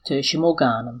Tertium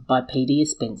Organum by Peter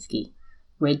Ouspensky,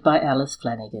 read by Alice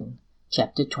Flanagan,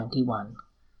 Chapter 21.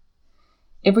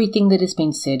 Everything that has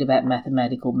been said about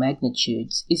mathematical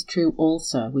magnitudes is true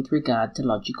also with regard to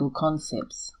logical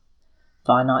concepts.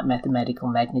 Finite mathematical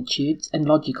magnitudes and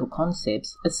logical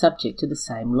concepts are subject to the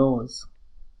same laws.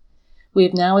 We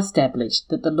have now established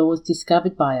that the laws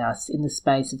discovered by us in the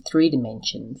space of 3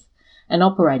 dimensions and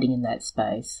operating in that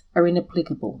space are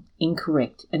inapplicable,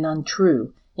 incorrect, and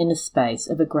untrue in the space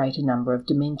of a greater number of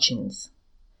dimensions.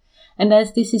 And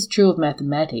as this is true of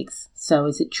mathematics, so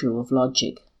is it true of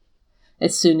logic.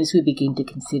 As soon as we begin to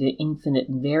consider infinite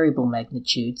and variable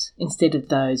magnitudes instead of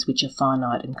those which are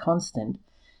finite and constant,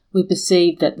 we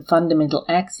perceive that the fundamental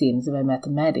axioms of our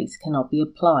mathematics cannot be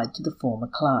applied to the former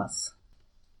class.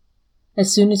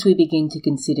 As soon as we begin to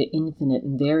consider infinite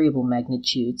and variable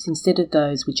magnitudes instead of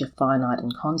those which are finite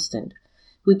and constant,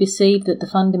 we perceive that the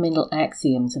fundamental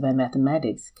axioms of our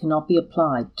mathematics cannot be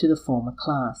applied to the former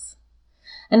class.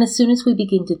 And as soon as we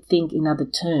begin to think in other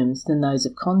terms than those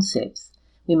of concepts,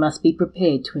 we must be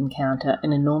prepared to encounter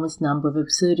an enormous number of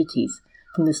absurdities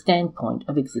from the standpoint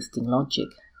of existing logic.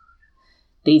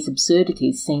 These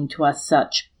absurdities seem to us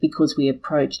such because we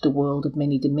approach the world of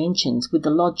many dimensions with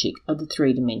the logic of the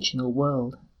 3-dimensional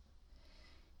world.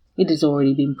 It has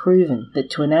already been proven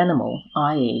that to an animal,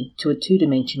 i.e. to a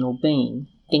 2-dimensional being,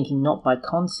 thinking not by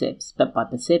concepts but by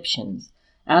perceptions,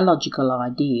 our logical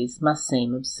ideas must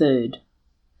seem absurd.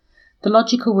 The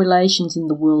logical relations in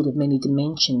the world of many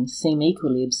dimensions seem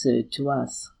equally absurd to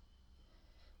us.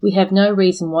 We have no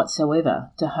reason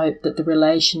whatsoever to hope that the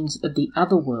relations of the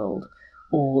other world,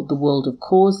 or the world of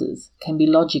causes, can be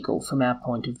logical from our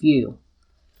point of view.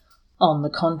 On the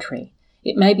contrary,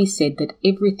 it may be said that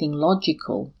everything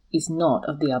logical is not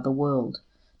of the other world,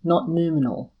 not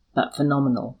noumenal, but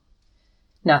phenomenal.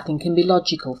 Nothing can be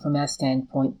logical from our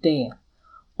standpoint there.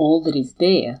 All that is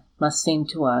there must seem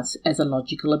to us as a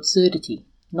logical absurdity,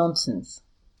 nonsense.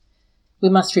 We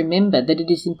must remember that it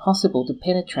is impossible to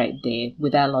penetrate there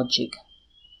with our logic.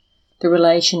 The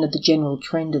relation of the general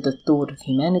trend of the thought of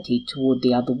humanity toward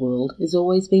the other world has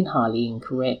always been highly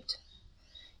incorrect.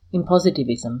 In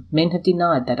positivism, men have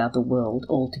denied that other world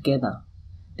altogether.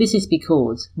 This is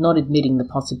because, not admitting the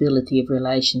possibility of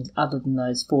relations other than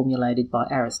those formulated by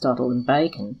Aristotle and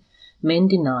Bacon, men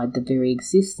denied the very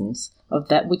existence of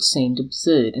that which seemed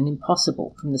absurd and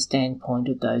impossible from the standpoint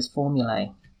of those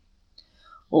formulae.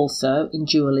 Also, in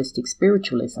dualistic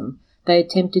spiritualism, they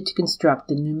attempted to construct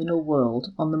the noumenal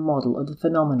world on the model of the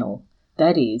phenomenal,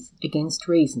 that is, against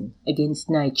reason, against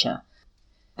nature.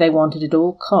 They wanted at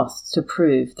all costs to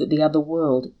prove that the other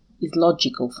world is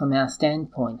logical from our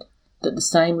standpoint, that the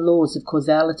same laws of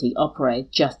causality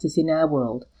operate just as in our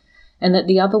world, and that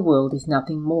the other world is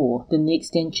nothing more than the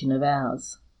extension of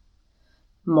ours.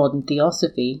 Modern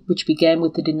theosophy, which began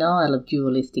with the denial of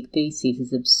dualistic theses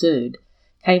as absurd,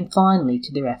 came finally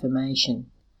to their affirmation.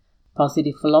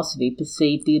 Positive philosophy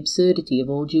perceived the absurdity of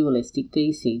all dualistic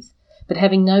theses, but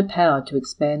having no power to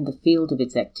expand the field of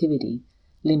its activity,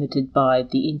 limited by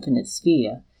the infinite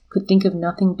sphere, could think of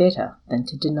nothing better than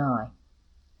to deny.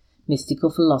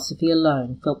 Mystical philosophy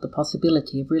alone felt the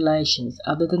possibility of relations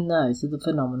other than those of the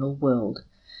phenomenal world,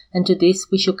 and to this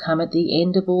we shall come at the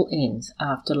end of all ends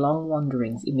after long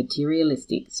wanderings in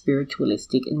materialistic,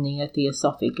 spiritualistic, and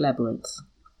neo-theosophic labyrinths.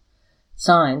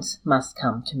 Science must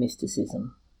come to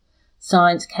mysticism.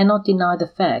 Science cannot deny the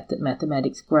fact that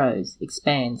mathematics grows,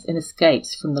 expands, and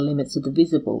escapes from the limits of the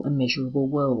visible and measurable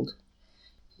world.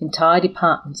 Entire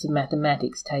departments of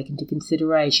mathematics take into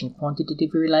consideration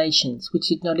quantitative relations which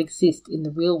did not exist in the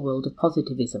real world of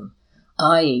positivism,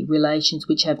 i.e. relations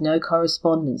which have no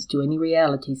correspondence to any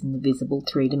realities in the visible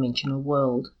 3-dimensional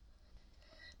world.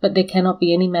 But there cannot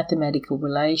be any mathematical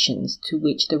relations to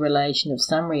which the relation of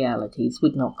some realities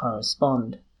would not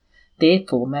correspond.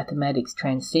 Therefore, mathematics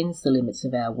transcends the limits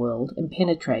of our world and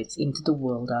penetrates into the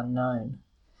world unknown.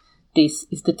 This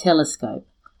is the telescope,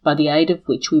 by the aid of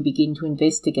which we begin to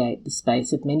investigate the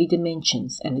space of many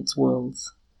dimensions and its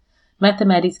worlds.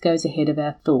 Mathematics goes ahead of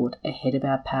our thought, ahead of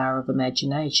our power of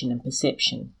imagination and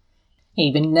perception.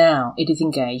 Even now it is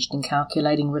engaged in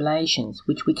calculating relations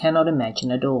which we cannot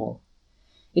imagine at all.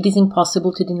 It is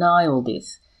impossible to deny all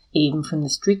this, even from the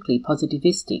strictly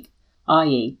positivistic,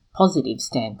 i.e. positive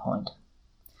standpoint.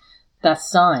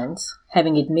 Thus science,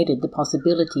 having admitted the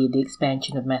possibility of the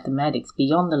expansion of mathematics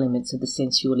beyond the limits of the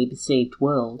sensually perceived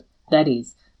world, that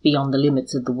is, beyond the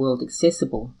limits of the world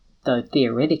accessible, though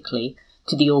theoretically,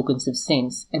 to the organs of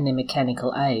sense and their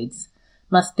mechanical aids,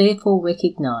 must therefore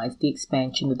recognize the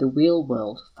expansion of the real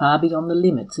world far beyond the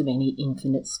limits of any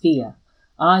infinite sphere,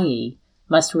 i.e.,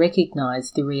 must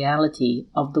recognize the reality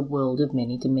of the world of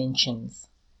many dimensions.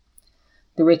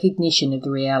 The recognition of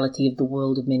the reality of the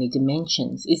world of many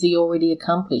dimensions is the already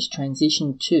accomplished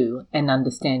transition to and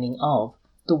understanding of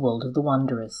the world of the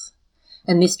wondrous.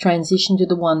 And this transition to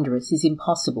the wondrous is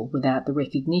impossible without the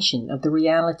recognition of the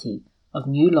reality of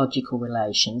new logical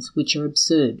relations which are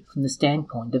absurd from the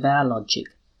standpoint of our logic.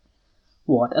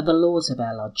 What are the laws of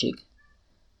our logic?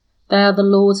 They are the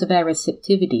laws of our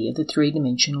receptivity of the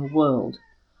three-dimensional world,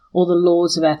 or the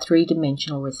laws of our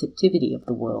three-dimensional receptivity of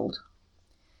the world.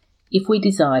 If we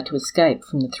desire to escape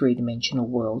from the three-dimensional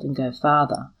world and go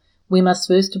farther, we must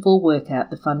first of all work out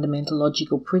the fundamental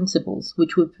logical principles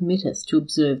which would permit us to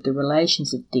observe the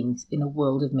relations of things in a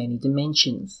world of many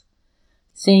dimensions,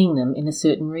 seeing them in a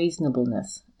certain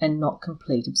reasonableness and not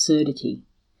complete absurdity.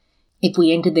 If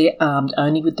we enter there armed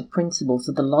only with the principles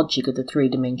of the logic of the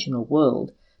three-dimensional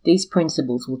world, these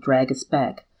principles will drag us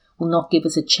back, will not give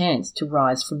us a chance to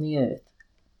rise from the earth.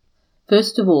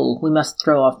 First of all, we must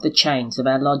throw off the chains of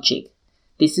our logic.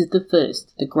 This is the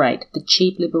first, the great, the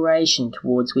chief liberation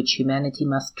towards which humanity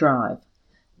must strive.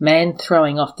 Man,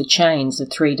 throwing off the chains of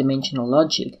three-dimensional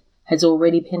logic, has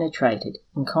already penetrated,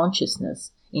 in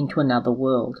consciousness, into another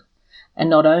world. And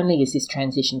not only is this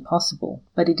transition possible,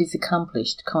 but it is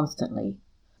accomplished constantly.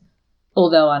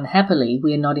 Although unhappily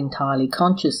we are not entirely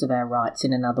conscious of our rights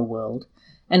in another world,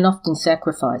 and often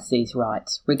sacrifice these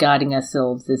rights, regarding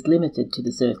ourselves as limited to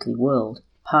this earthly world,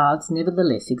 paths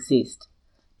nevertheless exist.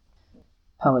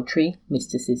 Poetry,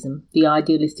 mysticism, the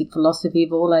idealistic philosophy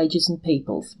of all ages and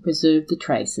peoples preserve the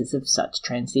traces of such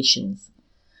transitions.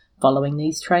 Following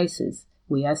these traces,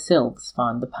 we ourselves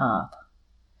find the path.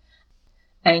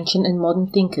 Ancient and modern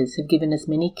thinkers have given us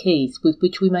many keys with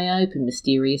which we may open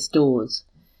mysterious doors,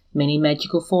 many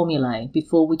magical formulae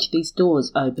before which these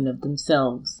doors open of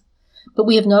themselves. But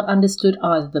we have not understood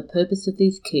either the purpose of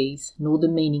these keys nor the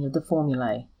meaning of the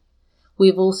formulae. We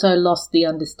have also lost the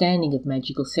understanding of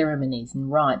magical ceremonies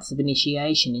and rites of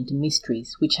initiation into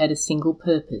mysteries which had a single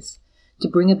purpose, to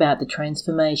bring about the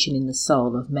transformation in the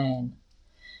soul of man.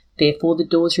 Therefore the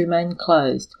doors remained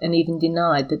closed, and even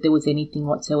denied that there was anything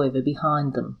whatsoever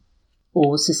behind them.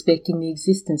 Or, suspecting the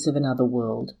existence of another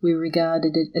world, we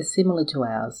regarded it as similar to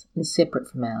ours and separate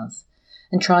from ours,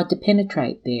 and tried to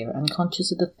penetrate there,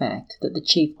 unconscious of the fact that the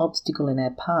chief obstacle in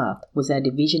our path was our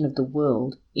division of the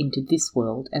world into this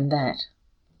world and that.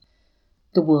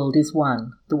 The world is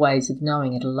one, the ways of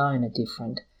knowing it alone are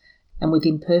different, and with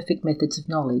imperfect methods of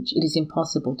knowledge it is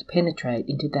impossible to penetrate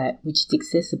into that which is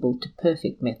accessible to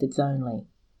perfect methods only.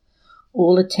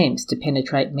 All attempts to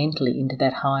penetrate mentally into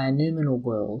that higher noumenal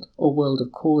world, or world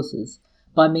of causes,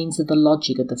 by means of the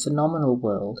logic of the phenomenal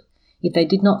world, if they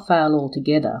did not fail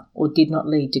altogether, or did not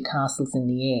lead to castles in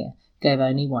the air, gave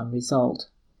only one result.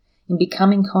 In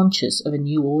becoming conscious of a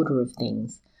new order of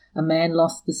things, a man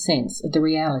lost the sense of the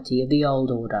reality of the old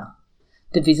order.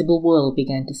 The visible world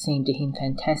began to seem to him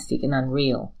fantastic and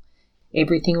unreal.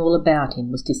 Everything all about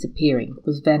him was disappearing,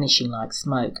 was vanishing like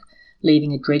smoke,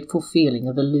 leaving a dreadful feeling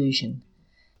of illusion.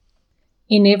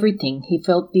 In everything he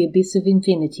felt the abyss of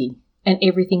infinity, and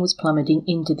everything was plummeting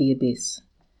into the abyss.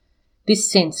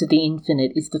 This sense of the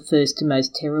infinite is the first and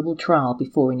most terrible trial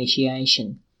before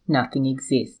initiation. Nothing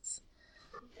exists.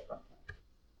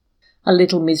 A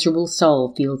little miserable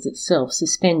soul feels itself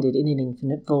suspended in an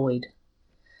infinite void.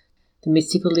 The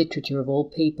mystical literature of all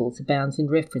peoples abounds in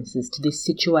references to this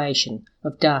situation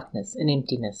of darkness and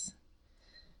emptiness.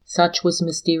 Such was the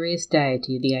mysterious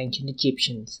deity of the ancient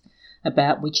Egyptians,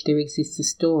 about which there exists a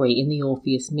story in the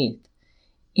Orpheus myth,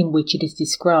 in which it is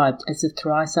described as the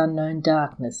thrice unknown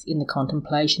darkness in the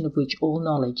contemplation of which all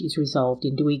knowledge is resolved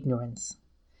into ignorance.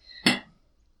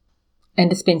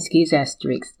 And Ouspensky has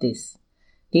asterisked this.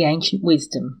 The Ancient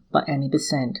Wisdom by Annie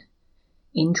Besant.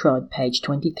 Introd, page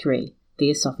 23,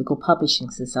 Theosophical Publishing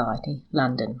Society,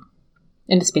 London.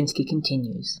 And Ouspensky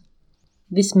continues.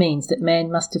 This means that man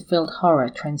must have felt horror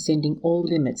transcending all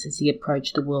limits as he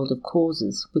approached the world of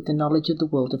causes with the knowledge of the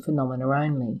world of phenomena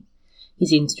only,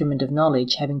 his instrument of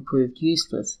knowledge having proved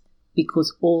useless,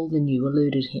 because all the new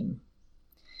eluded him.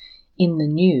 In the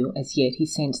new, as yet, he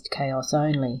sensed chaos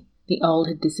only. The old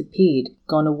had disappeared,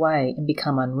 gone away, and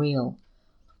become unreal.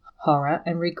 Horror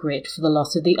and regret for the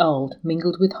loss of the old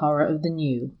mingled with horror of the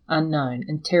new, unknown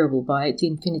and terrible by its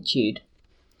infinitude.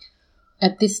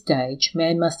 At this stage,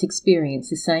 man must experience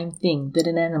the same thing that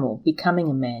an animal becoming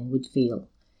a man would feel.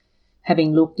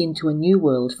 Having looked into a new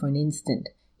world for an instant,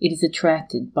 it is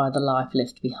attracted by the life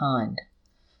left behind.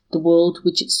 The world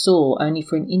which it saw only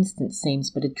for an instant seems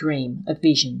but a dream, a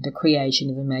vision, the creation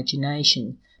of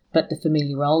imagination, but the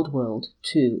familiar old world,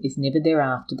 too, is never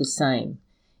thereafter the same.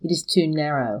 It is too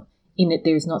narrow, in it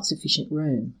there is not sufficient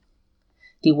room.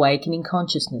 The awakening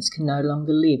consciousness can no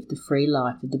longer live the free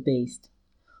life of the beast.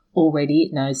 Already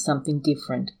it knows something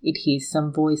different, it hears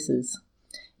some voices,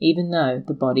 even though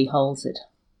the body holds it.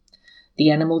 The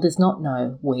animal does not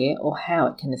know where or how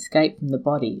it can escape from the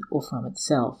body or from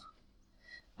itself.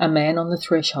 A man on the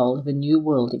threshold of a new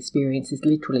world experiences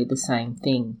literally the same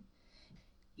thing.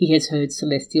 He has heard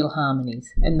celestial harmonies,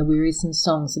 and the wearisome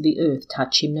songs of the earth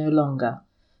touch him no longer,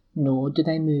 nor do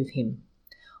they move him.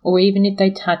 Or even if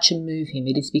they touch and move him,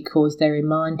 it is because they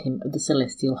remind him of the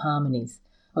celestial harmonies,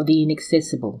 of the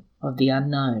inaccessible, of the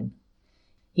unknown.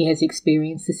 He has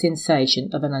experienced the sensation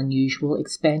of an unusual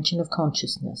expansion of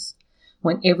consciousness,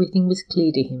 when everything was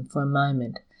clear to him for a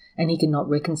moment, and he cannot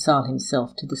reconcile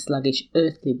himself to the sluggish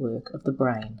earthly work of the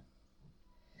brain.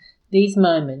 These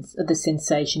moments of the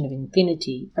sensation of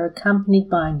infinity are accompanied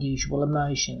by unusual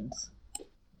emotions.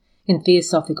 In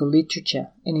theosophical literature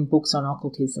and in books on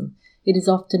occultism, it is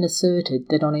often asserted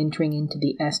that on entering into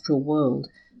the astral world,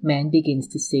 man begins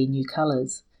to see new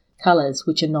colours, colours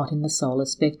which are not in the solar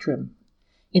spectrum.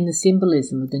 In the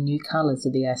symbolism of the new colours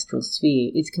of the astral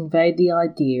sphere is conveyed the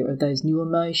idea of those new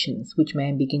emotions which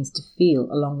man begins to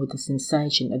feel along with the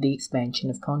sensation of the expansion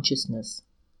of consciousness,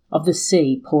 of the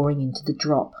sea pouring into the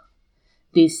drop.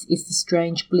 This is the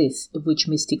strange bliss of which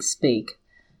mystics speak,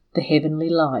 the heavenly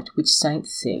light which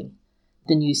saints see,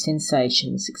 the new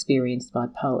sensations experienced by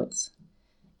poets.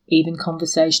 Even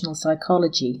conversational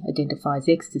psychology identifies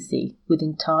ecstasy with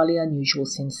entirely unusual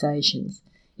sensations,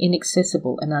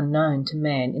 inaccessible and unknown to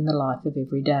man in the life of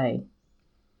every day.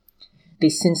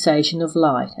 This sensation of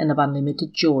light and of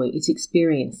unlimited joy is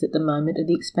experienced at the moment of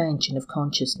the expansion of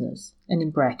consciousness, and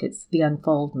in brackets, the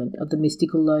unfoldment of the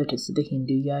mystical lotus of the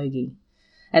Hindu yogi,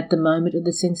 at the moment of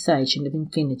the sensation of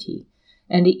infinity,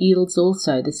 and it yields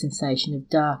also the sensation of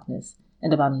darkness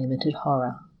and of unlimited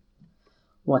horror.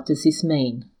 What does this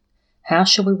mean? How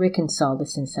shall we reconcile the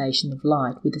sensation of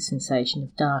light with the sensation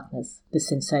of darkness, the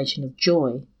sensation of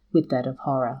joy with that of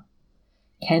horror?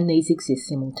 Can these exist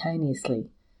simultaneously?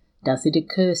 Does it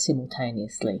occur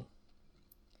simultaneously?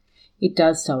 It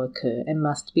does so occur, and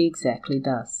must be exactly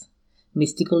thus.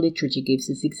 Mystical literature gives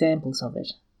us examples of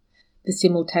it. The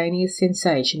simultaneous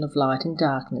sensation of light and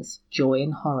darkness, joy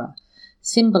and horror,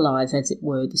 symbolize, as it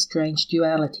were, the strange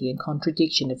duality and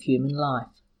contradiction of human life.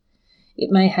 It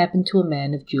may happen to a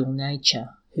man of dual nature,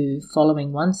 who,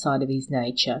 following one side of his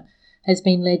nature, has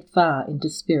been led far into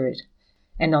spirit,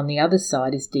 and on the other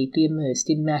side is deeply immersed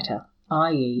in matter,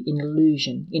 i.e. in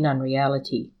illusion, in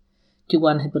unreality, to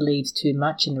one who believes too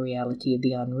much in the reality of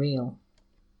the unreal.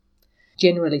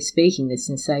 Generally speaking, the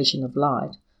sensation of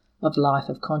light, of life,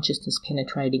 of consciousness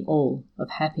penetrating all, of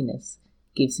happiness,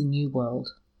 gives a new world.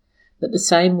 But the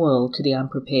same world to the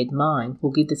unprepared mind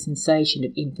will give the sensation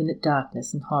of infinite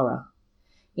darkness and horror.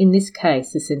 In this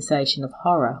case, the sensation of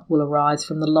horror will arise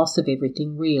from the loss of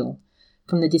everything real,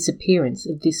 from the disappearance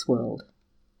of this world.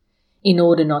 In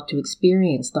order not to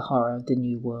experience the horror of the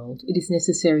new world, it is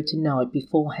necessary to know it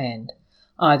beforehand,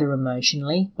 either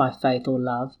emotionally, by faith or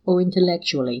love, or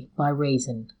intellectually, by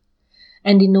reason.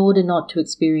 And in order not to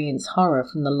experience horror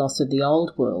from the loss of the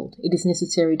old world, it is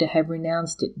necessary to have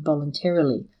renounced it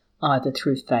voluntarily, either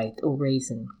through faith or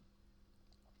reason.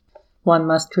 One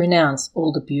must renounce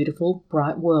all the beautiful,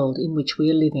 bright world in which we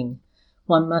are living.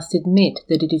 One must admit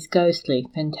that it is ghostly,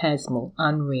 phantasmal,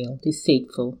 unreal,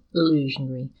 deceitful,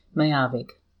 illusionary,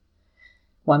 maiavic.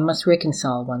 One must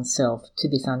reconcile oneself to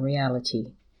this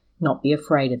unreality, not be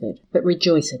afraid of it, but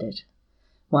rejoice at it.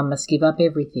 One must give up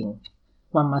everything.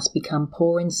 One must become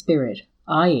poor in spirit,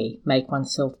 i.e., make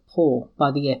oneself poor by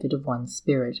the effort of one's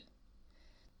spirit.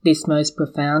 This most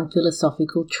profound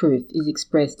philosophical truth is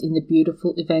expressed in the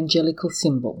beautiful evangelical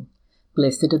symbol,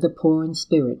 "Blessed are the poor in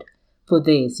spirit, for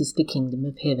theirs is the kingdom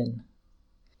of heaven."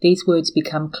 These words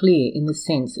become clear in the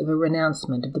sense of a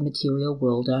renouncement of the material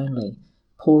world only.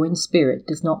 Poor in spirit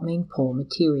does not mean poor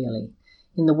materially,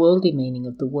 in the worldly meaning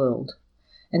of the world,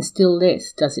 and still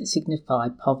less does it signify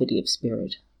poverty of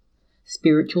spirit.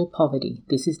 Spiritual poverty,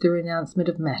 this is the renouncement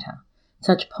of matter.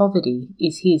 Such poverty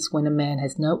is his when a man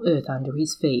has no earth under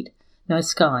his feet, no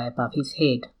sky above his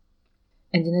head.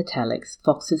 And in italics,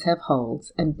 foxes have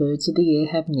holes, and birds of the air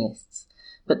have nests,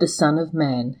 but the Son of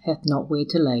Man hath not where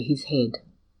to lay his head.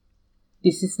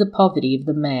 This is the poverty of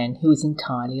the man who is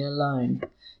entirely alone,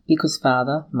 because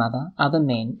father, mother, other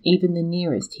men, even the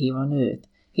nearest here on earth,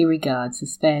 he regards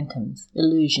as phantoms,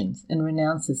 illusions, and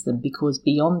renounces them because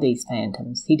beyond these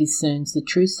phantoms he discerns the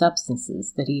true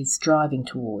substances that he is striving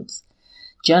towards.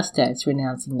 Just as,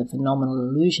 renouncing the phenomenal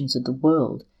illusions of the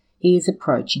world, he is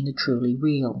approaching the truly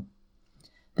real.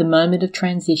 The moment of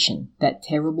transition, that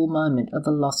terrible moment of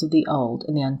the loss of the old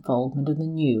and the unfoldment of the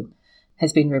new,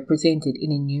 has been represented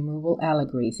in innumerable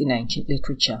allegories in ancient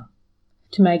literature.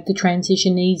 To make the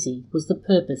transition easy was the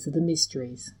purpose of the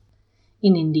mysteries.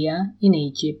 In India, in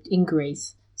Egypt, in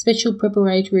Greece, special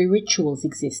preparatory rituals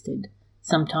existed,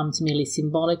 sometimes merely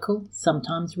symbolical,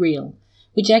 sometimes real,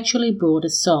 which actually brought a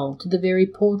soul to the very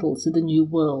portals of the new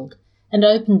world and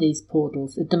opened these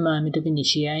portals at the moment of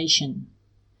initiation.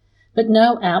 But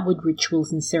no outward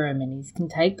rituals and ceremonies can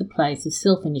take the place of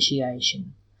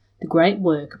self-initiation. The great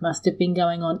work must have been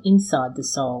going on inside the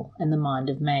soul and the mind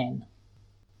of man.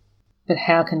 But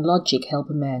how can logic help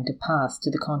a man to pass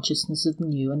to the consciousness of the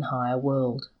new and higher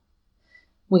world?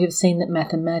 We have seen that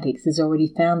mathematics has already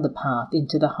found the path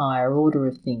into the higher order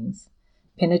of things.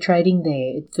 Penetrating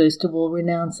there, it first of all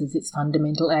renounces its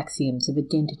fundamental axioms of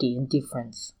identity and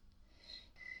difference.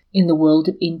 In the world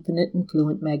of infinite and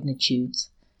fluent magnitudes,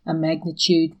 a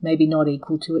magnitude may be not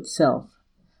equal to itself,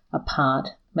 a part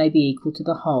may be equal to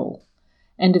the whole,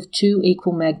 and of two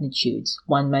equal magnitudes,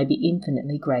 one may be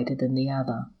infinitely greater than the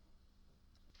other.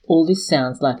 All this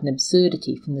sounds like an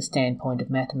absurdity from the standpoint of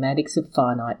mathematics of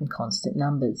finite and constant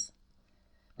numbers.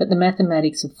 But the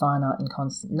mathematics of finite and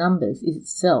constant numbers is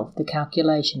itself the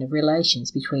calculation of relations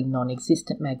between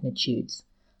non-existent magnitudes,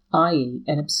 i.e.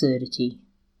 an absurdity.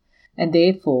 And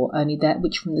therefore only that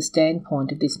which from the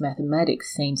standpoint of this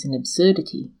mathematics seems an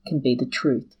absurdity can be the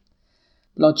truth.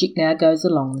 Logic now goes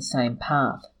along the same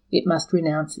path. It must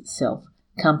renounce itself,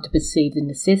 come to perceive the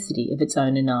necessity of its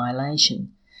own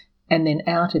annihilation, and then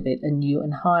out of it a new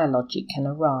and higher logic can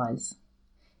arise.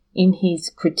 In his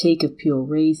Critique of Pure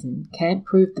Reason, Kant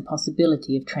proved the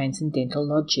possibility of transcendental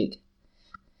logic.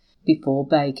 Before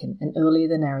Bacon, and earlier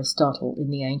than Aristotle in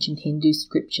the ancient Hindu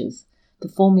scriptures, the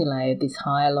formulae of this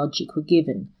higher logic were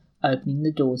given, opening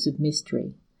the doors of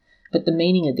mystery. But the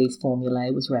meaning of these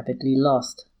formulae was rapidly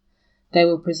lost. They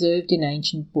were preserved in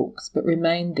ancient books, but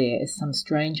remained there as some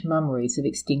strange mummeries of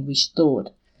extinguished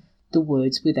thought, the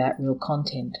words without real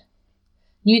content.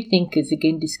 New thinkers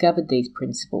again discovered these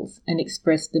principles and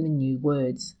expressed them in new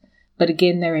words, but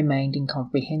again they remained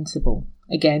incomprehensible.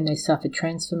 Again they suffered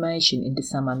transformation into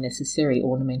some unnecessary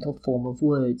ornamental form of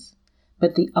words.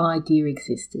 But the idea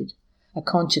existed. A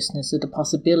consciousness of the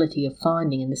possibility of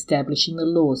finding and establishing the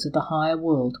laws of the higher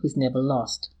world was never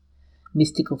lost.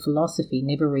 Mystical philosophy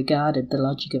never regarded the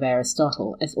logic of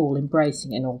Aristotle as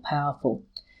all-embracing and all-powerful.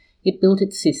 It built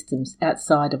its systems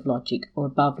outside of logic or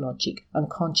above logic,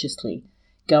 unconsciously,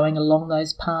 going along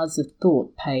those paths of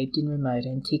thought paved in remote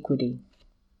antiquity.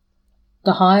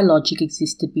 The higher logic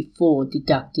existed before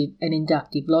deductive and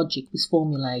inductive logic was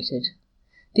formulated.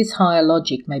 This higher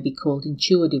logic may be called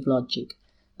intuitive logic,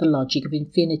 the logic of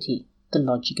infinity, the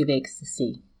logic of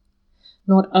ecstasy.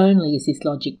 Not only is this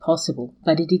logic possible,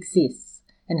 but it exists,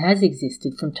 and has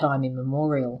existed from time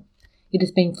immemorial. It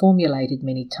has been formulated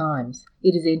many times.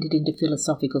 It has entered into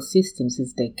philosophical systems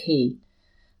as their key,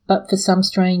 but for some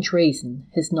strange reason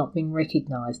has not been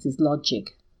recognized as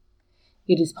logic.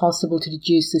 It is possible to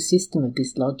deduce the system of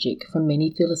this logic from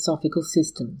many philosophical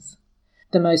systems.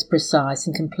 The most precise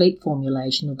and complete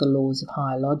formulation of the laws of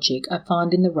higher logic I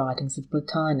find in the writings of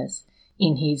Plotinus,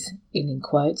 in his, in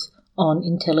quotes, On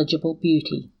Intelligible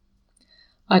Beauty.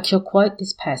 I shall quote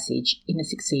this passage in a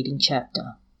succeeding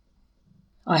chapter.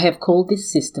 I have called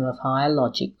this system of higher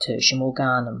logic Tertium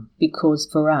Organum, because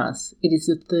for us it is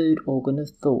the third organ of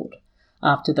thought,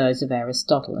 after those of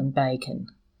Aristotle and Bacon.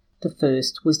 The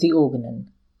first was the Organum,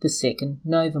 the second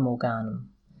Novum Organum,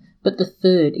 but the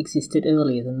third existed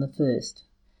earlier than the first.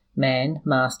 Man,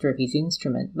 master of his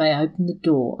instrument, may open the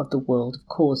door of the world of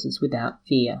causes without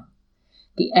fear.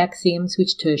 The axioms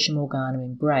which Tertium Organum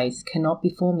embrace cannot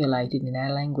be formulated in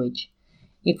our language.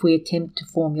 If we attempt to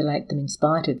formulate them in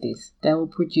spite of this, they will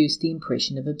produce the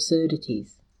impression of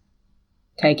absurdities.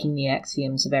 Taking the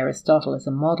axioms of Aristotle as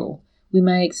a model, we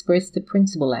may express the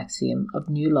principal axiom of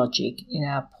new logic in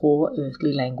our poor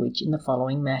earthly language in the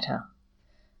following matter.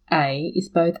 A is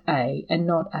both A and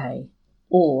not A,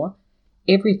 or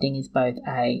everything is both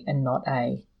A and not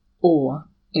A, or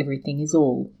everything is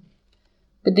all.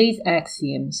 But these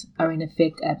axioms are in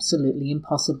effect absolutely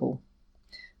impossible.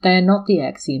 They are not the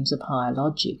axioms of higher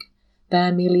logic. They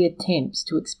are merely attempts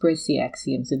to express the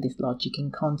axioms of this logic in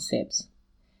concepts.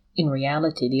 In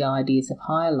reality, the ideas of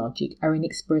higher logic are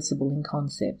inexpressible in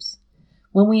concepts.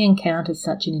 When we encounter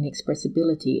such an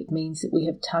inexpressibility, it means that we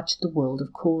have touched the world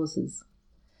of causes.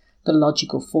 The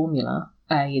logical formula,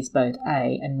 A is both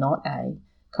A and not A,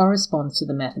 corresponds to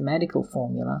the mathematical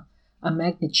formula, a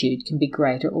magnitude can be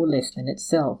greater or less than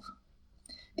itself.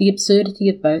 The absurdity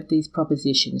of both these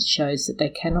propositions shows that they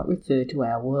cannot refer to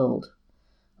our world.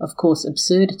 Of course,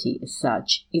 absurdity as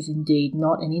such is indeed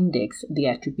not an index of the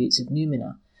attributes of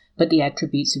noumena, but the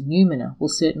attributes of noumena will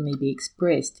certainly be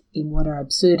expressed in what are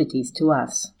absurdities to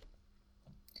us.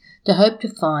 To hope to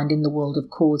find in the world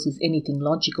of causes anything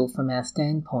logical from our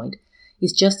standpoint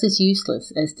is just as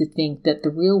useless as to think that the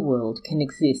real world can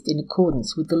exist in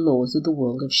accordance with the laws of the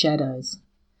world of shadows.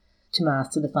 To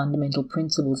master the fundamental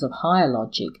principles of higher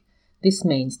logic, this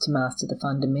means to master the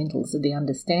fundamentals of the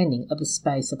understanding of a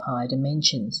space of higher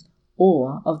dimensions,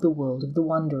 or of the world of the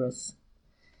wondrous.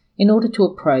 In order to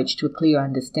approach to a clear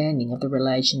understanding of the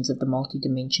relations of the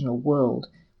multidimensional world,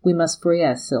 we must free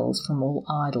ourselves from all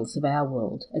idols of our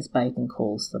world, as Bacon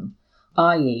calls them,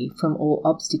 i.e. from all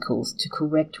obstacles to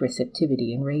correct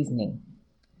receptivity and reasoning.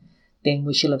 Then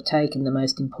we shall have taken the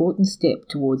most important step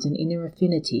towards an inner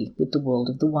affinity with the world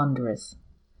of the wondrous.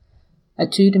 A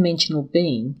two-dimensional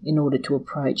being, in order to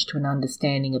approach to an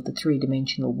understanding of the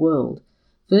three-dimensional world,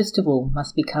 first of all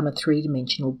must become a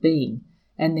three-dimensional being,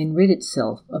 and then rid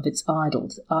itself of its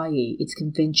idols, i.e. its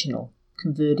conventional,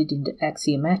 converted into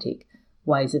axiomatic,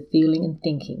 ways of feeling and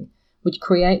thinking, which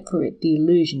create for it the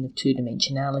illusion of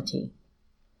two-dimensionality.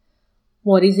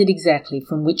 What is it exactly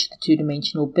from which the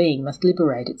two-dimensional being must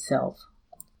liberate itself?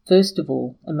 First of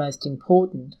all, and most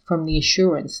important, from the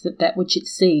assurance that that which it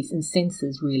sees and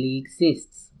senses really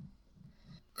exists.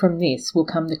 From this will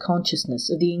come the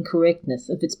consciousness of the incorrectness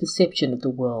of its perception of the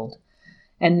world,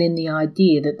 and then the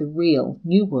idea that the real,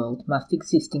 new world must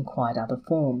exist in quite other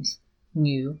forms,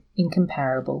 new,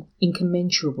 incomparable,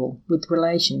 incommensurable with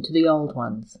relation to the old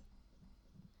ones.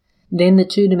 Then the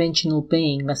two-dimensional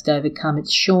being must overcome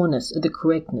its sureness of the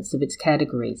correctness of its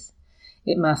categories.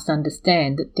 It must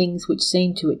understand that things which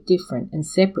seem to it different and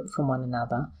separate from one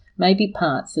another may be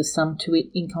parts of some to it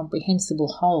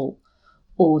incomprehensible whole,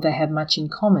 or they have much in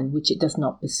common which it does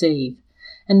not perceive,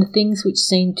 and the things which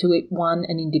seem to it one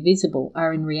and indivisible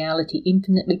are in reality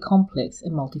infinitely complex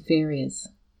and multifarious.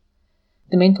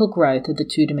 The mental growth of the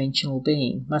two-dimensional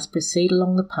being must proceed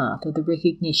along the path of the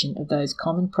recognition of those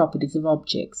common properties of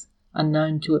objects,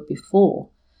 unknown to it before,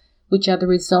 which are the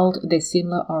result of their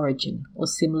similar origin or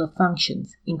similar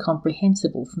functions,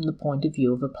 incomprehensible from the point of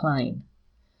view of a plane.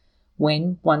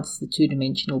 When once the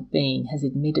two-dimensional being has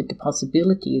admitted the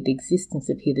possibility of the existence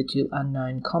of hitherto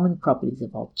unknown common properties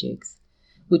of objects,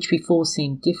 which before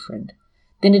seemed different,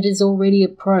 then it has already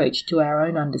approached to our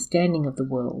own understanding of the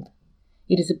world.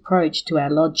 It has approached to our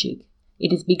logic.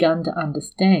 It has begun to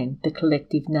understand the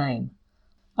collective name,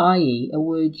 i.e. a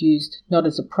word used not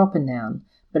as a proper noun,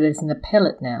 but as an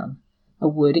appellate noun, a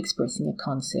word expressing a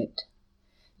concept.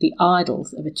 The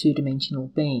idols of a two-dimensional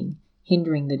being,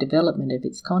 hindering the development of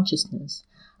its consciousness,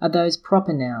 are those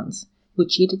proper nouns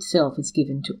which it itself has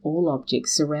given to all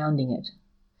objects surrounding it.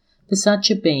 For such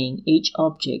a being, each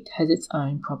object has its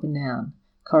own proper noun,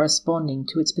 corresponding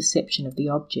to its perception of the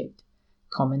object,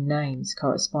 common names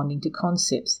corresponding to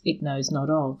concepts it knows not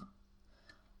of.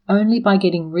 Only by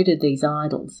getting rid of these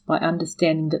idols, by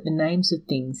understanding that the names of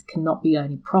things cannot be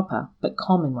only proper but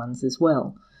common ones as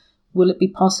well, will it be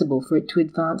possible for it to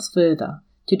advance further,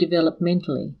 to develop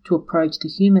mentally, to approach the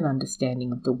human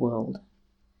understanding of the world.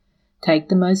 Take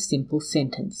the most simple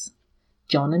sentence.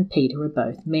 John and Peter are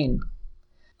both men.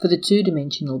 For the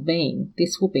two-dimensional being,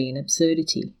 this will be an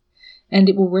absurdity, and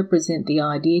it will represent the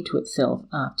idea to itself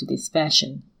after this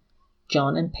fashion.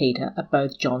 John and Peter are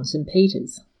both Johns and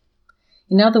Peters.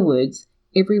 In other words,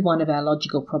 every one of our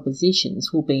logical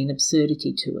propositions will be an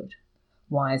absurdity to it.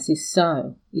 Why is this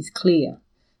so? Is clear.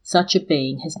 Such a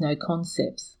being has no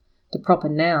concepts. The proper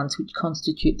nouns which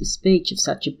constitute the speech of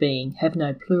such a being have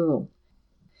no plural.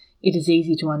 It is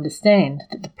easy to understand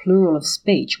that the plural of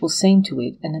speech will seem to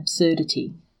it an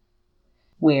absurdity.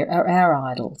 Where are our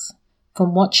idols?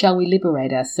 From what shall we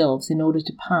liberate ourselves in order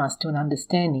to pass to an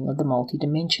understanding of the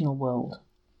multidimensional world?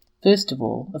 First of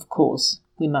all, of course,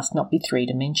 we must not be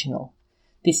three-dimensional.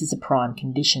 This is a prime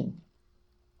condition.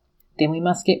 Then we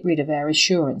must get rid of our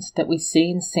assurance that we see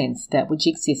and sense that which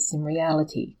exists in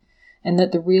reality, and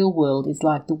that the real world is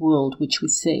like the world which we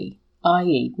see,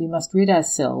 i.e., we must rid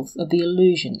ourselves of the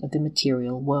illusion of the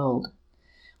material world.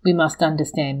 We must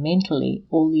understand mentally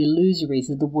all the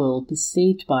illusories of the world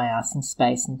perceived by us in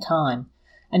space and time,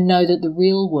 and know that the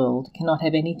real world cannot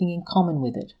have anything in common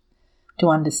with it. To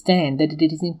understand that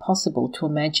it is impossible to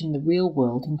imagine the real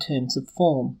world in terms of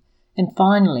form, and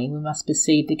finally we must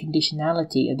perceive the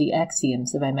conditionality of the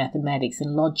axioms of our mathematics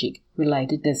and logic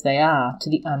related as they are to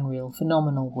the unreal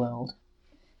phenomenal world.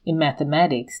 In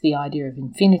mathematics, the idea of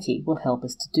infinity will help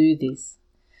us to do this.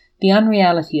 The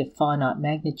unreality of finite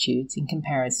magnitudes in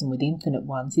comparison with infinite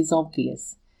ones is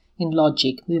obvious. In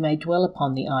logic, we may dwell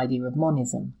upon the idea of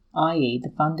monism, i.e. the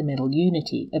fundamental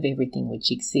unity of everything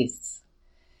which exists.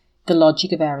 The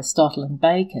logic of Aristotle and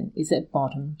Bacon is at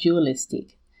bottom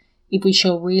dualistic. If we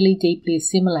shall really deeply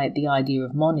assimilate the idea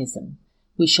of monism,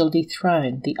 we shall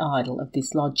dethrone the idol of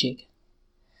this logic.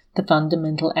 The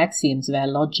fundamental axioms of our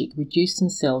logic reduce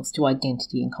themselves to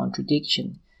identity and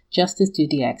contradiction, just as do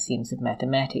the axioms of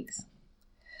mathematics.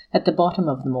 At the bottom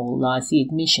of them all lies the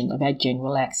admission of our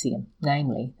general axiom,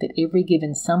 namely, that every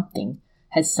given something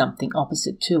has something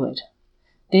opposite to it.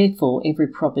 Therefore, every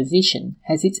proposition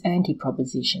has its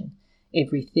anti-proposition,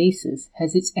 every thesis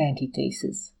has its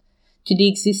antithesis. To the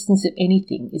existence of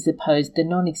anything is opposed the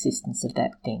non-existence of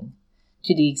that thing.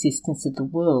 To the existence of the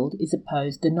world is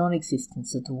opposed the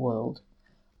non-existence of the world.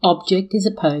 Object is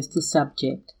opposed to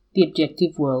subject, the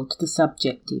objective world to the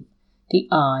subjective. The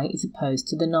I is opposed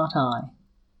to the not I.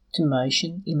 To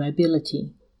motion,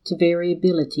 immobility. To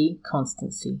variability,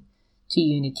 constancy. To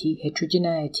unity,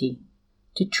 heterogeneity.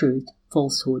 To truth,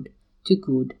 falsehood. To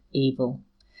good, evil.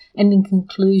 And in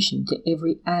conclusion, to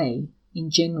every A, in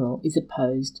general, is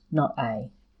opposed not A.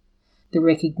 The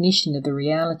recognition of the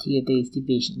reality of these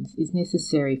divisions is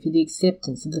necessary for the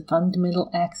acceptance of the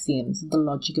fundamental axioms of the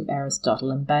logic of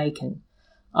Aristotle and Bacon,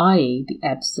 i.e. the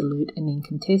absolute and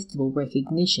incontestable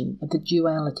recognition of the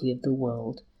duality of the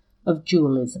world, of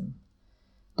dualism.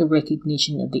 The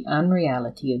recognition of the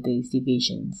unreality of these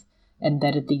divisions, and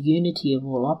that of the unity of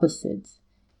all opposites,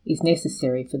 is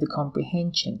necessary for the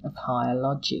comprehension of higher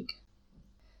logic.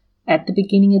 At the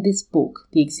beginning of this book,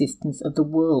 the existence of the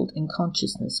world and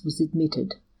consciousness was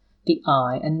admitted, the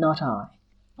I and not I,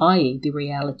 i.e. the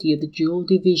reality of the dual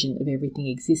division of everything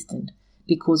existent,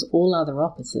 because all other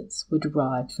opposites were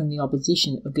derived from the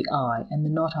opposition of the I and the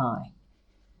not I.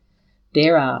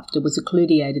 Thereafter was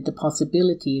occludiated the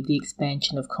possibility of the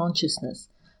expansion of consciousness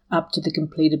up to the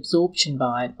complete absorption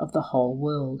by it of the whole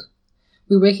world.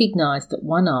 We recognized that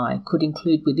one I could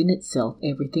include within itself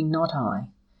everything not I.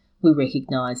 We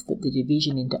recognize that the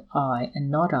division into I and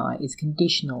not I is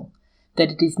conditional, that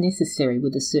it is necessary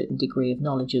with a certain degree of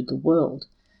knowledge of the world,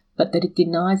 but that it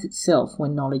denies itself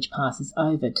when knowledge passes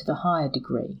over to the higher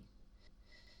degree.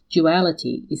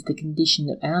 Duality is the condition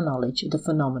of our knowledge of the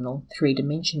phenomenal,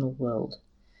 three-dimensional world.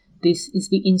 This is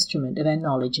the instrument of our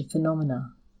knowledge of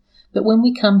phenomena. But when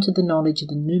we come to the knowledge of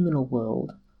the noumenal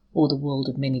world, or the world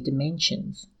of many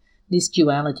dimensions, this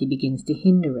duality begins to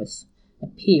hinder us,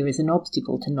 appear as an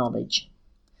obstacle to knowledge.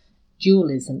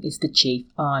 Dualism is the chief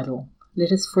idol.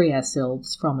 Let us free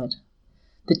ourselves from it.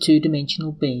 The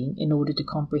two-dimensional being, in order to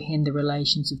comprehend the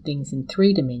relations of things in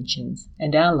 3 dimensions,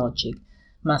 and our logic,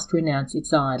 must renounce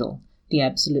its idol, the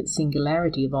absolute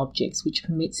singularity of objects which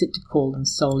permits it to call them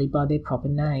solely by their proper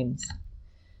names.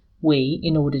 We,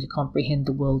 in order to comprehend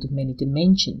the world of many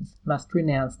dimensions, must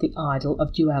renounce the idol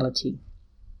of duality.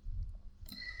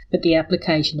 But the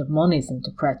application of monism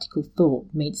to practical thought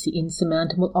meets the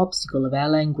insurmountable obstacle of our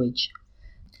language.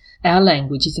 Our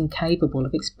language is incapable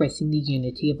of expressing the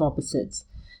unity of opposites,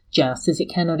 just as it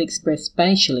cannot express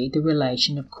spatially the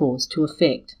relation of cause to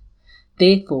effect.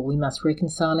 Therefore, we must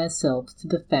reconcile ourselves to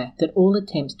the fact that all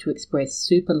attempts to express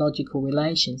superlogical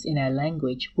relations in our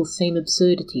language will seem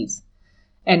absurdities,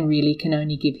 and really can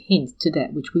only give hints to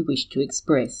that which we wish to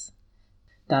express.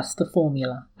 Thus the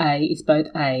formula, A is both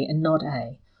A and not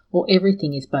A, or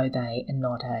everything is both A and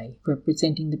not A,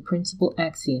 representing the principal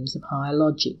axioms of higher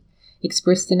logic,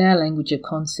 expressed in our language of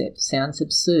concepts, sounds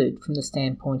absurd from the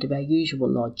standpoint of our usual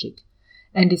logic,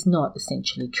 and is not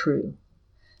essentially true.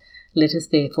 Let us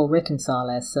therefore reconcile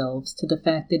ourselves to the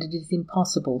fact that it is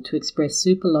impossible to express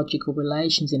superlogical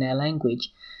relations in our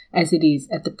language as it is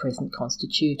at the present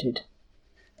constituted.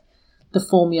 The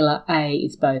formula A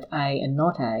is both A and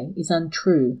not A is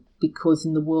untrue, because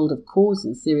in the world of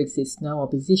causes there exists no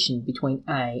opposition between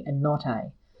A and not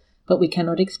A, but we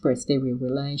cannot express their real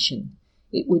relation.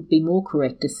 It would be more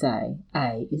correct to say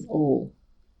A is all.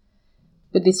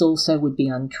 But this also would be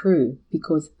untrue,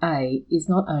 because A is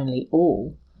not only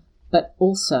all, but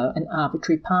also an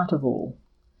arbitrary part of all.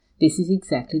 This is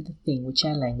exactly the thing which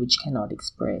our language cannot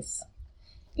express.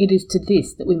 It is to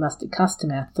this that we must accustom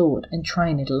our thought and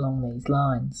train it along these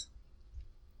lines.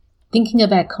 Thinking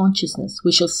of our consciousness,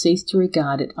 we shall cease to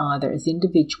regard it either as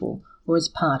individual or as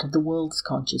part of the world's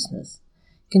consciousness.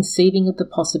 Conceiving of the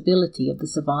possibility of the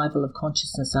survival of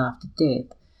consciousness after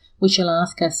death, we shall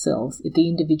ask ourselves if the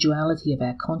individuality of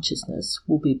our consciousness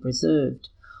will be preserved,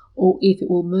 or if it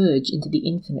will merge into the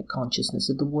infinite consciousness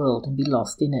of the world and be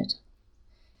lost in it.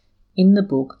 In the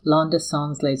book L'Inde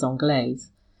sans les Anglais,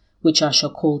 which I shall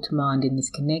call to mind in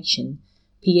this connection,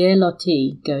 Pierre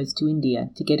Loti goes to India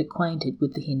to get acquainted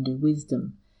with the Hindu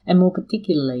wisdom, and more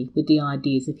particularly with the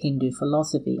ideas of Hindu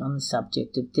philosophy on the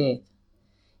subject of death.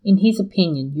 In his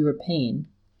opinion, European,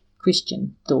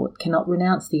 Christian thought cannot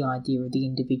renounce the idea of the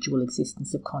individual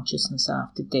existence of consciousness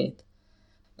after death,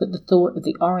 but the thought of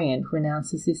the Orient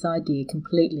renounces this idea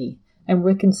completely and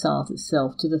reconciles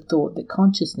itself to the thought that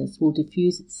consciousness will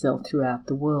diffuse itself throughout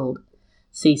the world,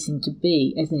 ceasing to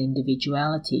be as an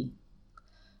individuality.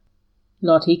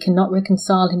 Lottie cannot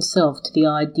reconcile himself to the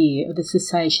idea of the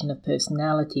cessation of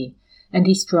personality, and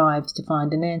he strives to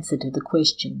find an answer to the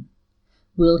question,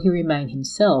 will he remain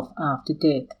himself after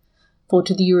death? For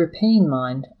to the European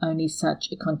mind only such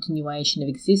a continuation of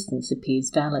existence appears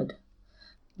valid.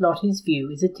 Lottie's view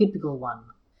is a typical one.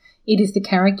 It is the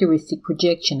characteristic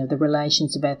projection of the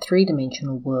relations of our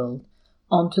three-dimensional world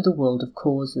onto the world of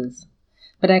causes.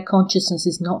 But our consciousness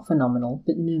is not phenomenal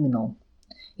but noumenal.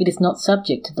 It is not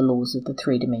subject to the laws of the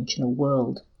three-dimensional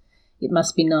world. It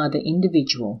must be neither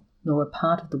individual nor a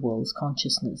part of the world's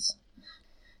consciousness.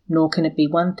 Nor can it be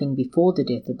one thing before the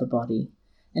death of the body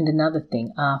and another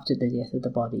thing after the death of the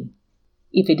body.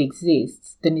 If it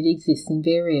exists, then it exists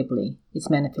invariably. Its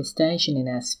manifestation in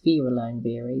our sphere alone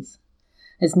varies.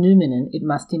 As noumenon, it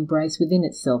must embrace within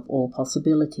itself all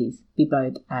possibilities, be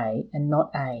both A and not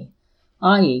A,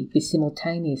 i.e. be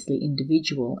simultaneously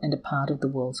individual and a part of the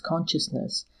world's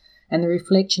consciousness, and the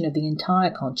reflection of the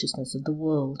entire consciousness of the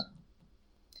world.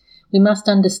 We must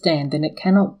understand that it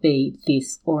cannot be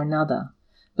this or another,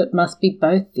 but must be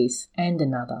both this and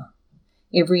another.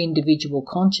 Every individual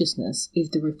consciousness is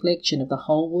the reflection of the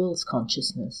whole world's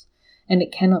consciousness, and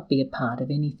it cannot be a part of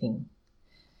anything.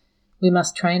 We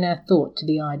must train our thought to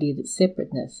the idea that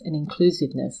separateness and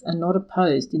inclusiveness are not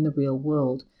opposed in the real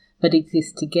world, but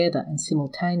exist together and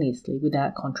simultaneously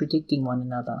without contradicting one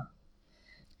another.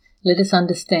 Let us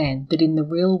understand that in the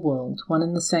real world one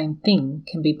and the same thing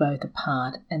can be both a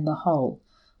part and the whole,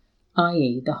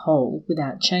 i.e. the whole,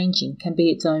 without changing, can be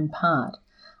its own part.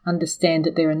 Understand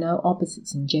that there are no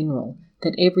opposites in general,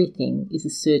 that everything is a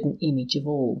certain image of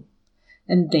all.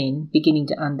 And then, beginning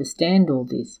to understand all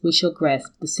this, we shall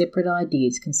grasp the separate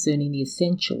ideas concerning the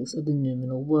essentials of the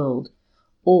noumenal world,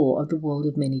 or of the world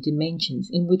of many dimensions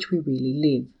in which we really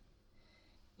live.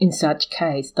 In such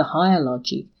case, the higher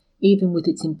logic, even with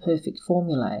its imperfect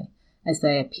formulae, as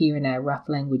they appear in our rough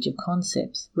language of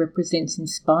concepts, represents, in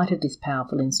spite of this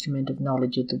powerful instrument of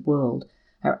knowledge of the world,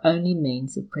 our only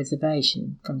means of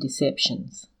preservation from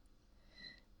deceptions.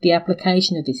 The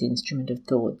application of this instrument of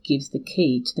thought gives the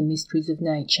key to the mysteries of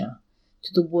nature,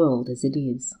 to the world as it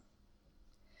is.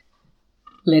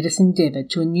 Let us endeavour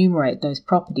to enumerate those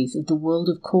properties of the world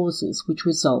of causes which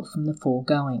result from the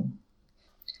foregoing.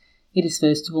 It is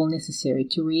first of all necessary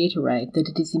to reiterate that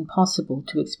it is impossible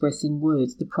to express in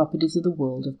words the properties of the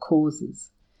world of causes.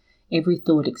 Every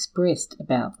thought expressed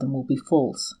about them will be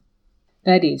false.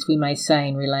 That is, we may say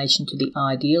in relation to the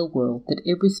ideal world that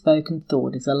every spoken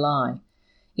thought is a lie.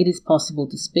 It is possible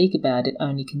to speak about it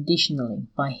only conditionally,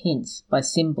 by hints, by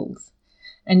symbols.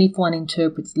 And if one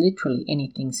interprets literally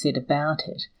anything said about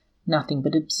it, nothing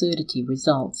but absurdity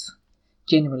results.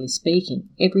 Generally speaking,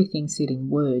 everything said in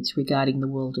words regarding the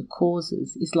world of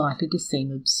causes is likely to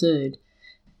seem absurd,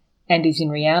 and is in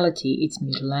reality its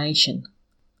mutilation.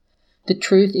 The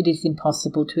truth it is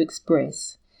impossible to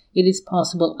express. It is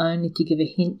possible only to give a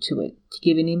hint to it, to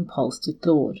give an impulse to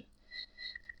thought.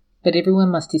 But everyone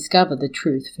must discover the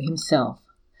truth for himself.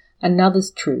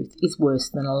 Another's truth is worse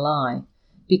than a lie,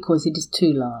 because it is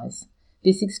two lies.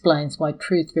 This explains why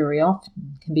truth very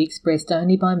often can be expressed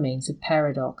only by means of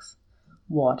paradox.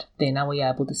 What, then, are we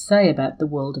able to say about the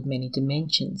world of many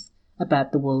dimensions,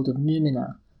 about the world of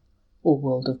noumena, or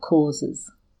world of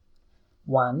causes?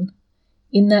 1.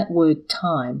 In that word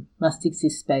time must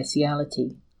exist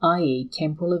spatiality, i.e.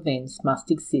 temporal events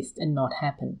must exist and not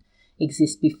happen,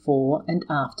 exist before and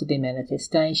after their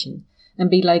manifestation, and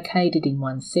be located in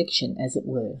one section, as it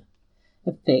were.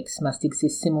 Effects must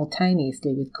exist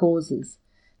simultaneously with causes.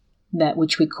 That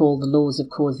which we call the laws of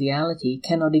causality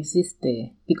cannot exist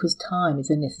there, because time is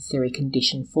a necessary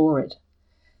condition for it.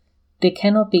 There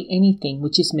cannot be anything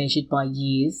which is measured by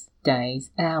years, days,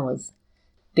 hours.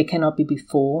 There cannot be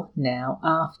before, now,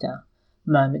 after.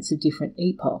 Moments of different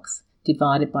epochs,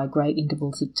 divided by great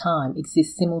intervals of time,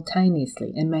 exist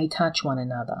simultaneously and may touch one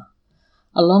another.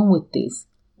 Along with this,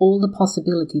 all the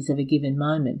possibilities of a given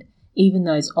moment, even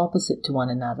those opposite to one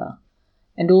another,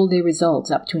 and all their results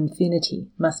up to infinity,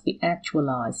 must be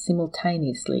actualized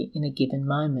simultaneously in a given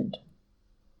moment.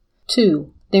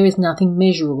 2. There is nothing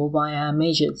measurable by our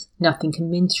measures, nothing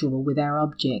commensurable with our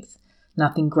objects,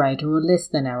 nothing greater or less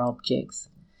than our objects.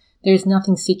 There is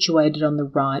nothing situated on the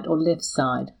right or left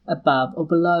side, above or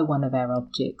below one of our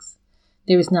objects.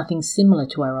 There is nothing similar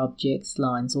to our objects,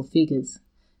 lines or figures.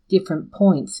 Different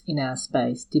points in our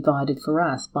space, divided for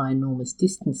us by enormous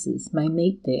distances, may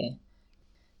meet there.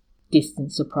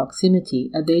 Distance or proximity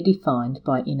are there defined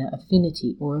by inner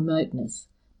affinity or remoteness,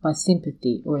 by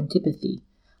sympathy or antipathy,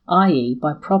 i.e.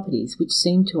 by properties which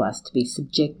seem to us to be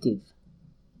subjective.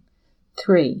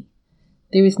 3.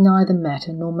 There is neither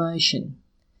matter nor motion.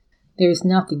 There is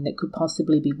nothing that could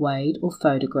possibly be weighed or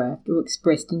photographed or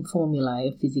expressed in formulae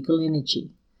of physical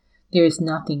energy. There is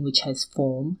nothing which has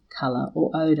form, colour,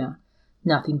 or odour,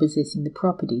 nothing possessing the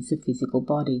properties of physical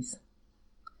bodies.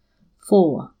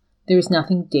 4. There is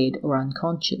nothing dead or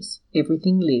unconscious.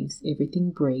 Everything lives,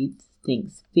 everything breathes,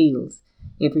 thinks, feels.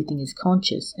 Everything is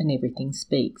conscious and everything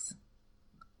speaks.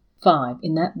 5.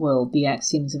 In that world the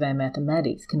axioms of our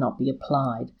mathematics cannot be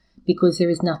applied, because there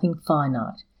is nothing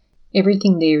finite.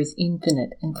 Everything there is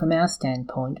infinite and from our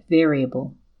standpoint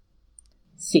variable.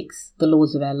 6. The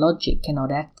laws of our logic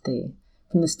cannot act there.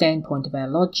 From the standpoint of our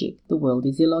logic, the world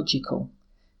is illogical.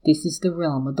 This is the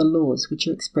realm of the laws which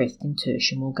are expressed in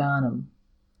Tertium Organum.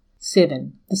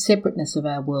 7. The separateness of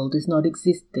our world does not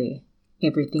exist there.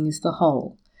 Everything is the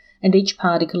whole, and each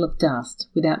particle of dust,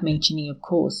 without mentioning of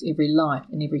course every life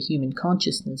and every human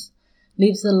consciousness,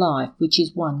 lives a life which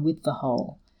is one with the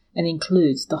whole, and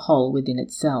includes the whole within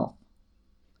itself.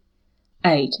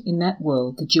 8. In that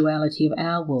world the duality of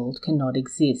our world cannot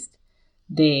exist.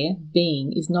 There,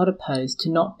 being is not opposed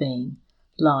to not being.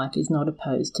 Life is not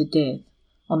opposed to death.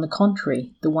 On the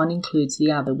contrary, the one includes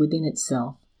the other within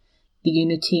itself. The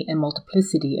unity and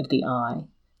multiplicity of the I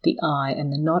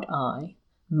and the not I,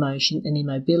 motion and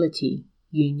immobility,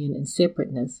 union and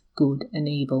separateness, good and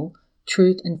evil,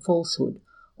 truth and falsehood,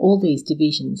 all these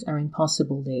divisions are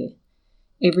impossible there.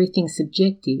 Everything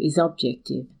subjective is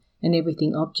objective, and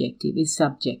everything objective is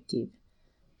subjective.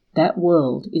 That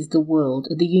world is the world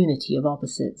of the unity of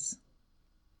opposites.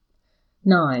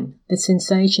 9. The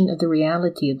sensation of the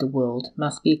reality of the world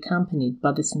must be accompanied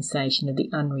by the sensation of the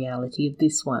unreality of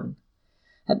this one.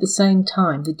 At the same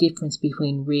time, the difference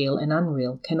between real and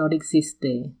unreal cannot exist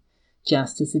there,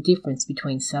 just as the difference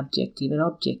between subjective and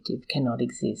objective cannot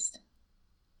exist.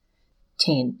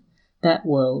 10. That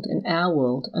world and our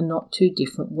world are not two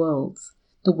different worlds.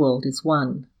 The world is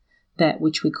one. That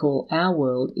which we call our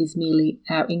world is merely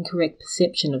our incorrect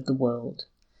perception of the world.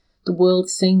 The world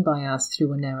seen by us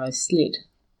through a narrow slit.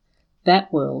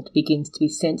 That world begins to be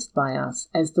sensed by us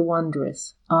as the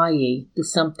wondrous, i.e. the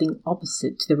something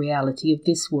opposite to the reality of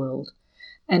this world,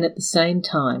 and at the same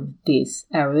time this,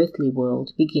 our earthly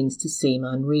world, begins to seem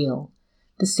unreal.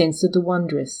 The sense of the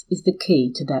wondrous is the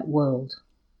key to that world.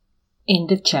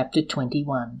 End of chapter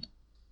 21.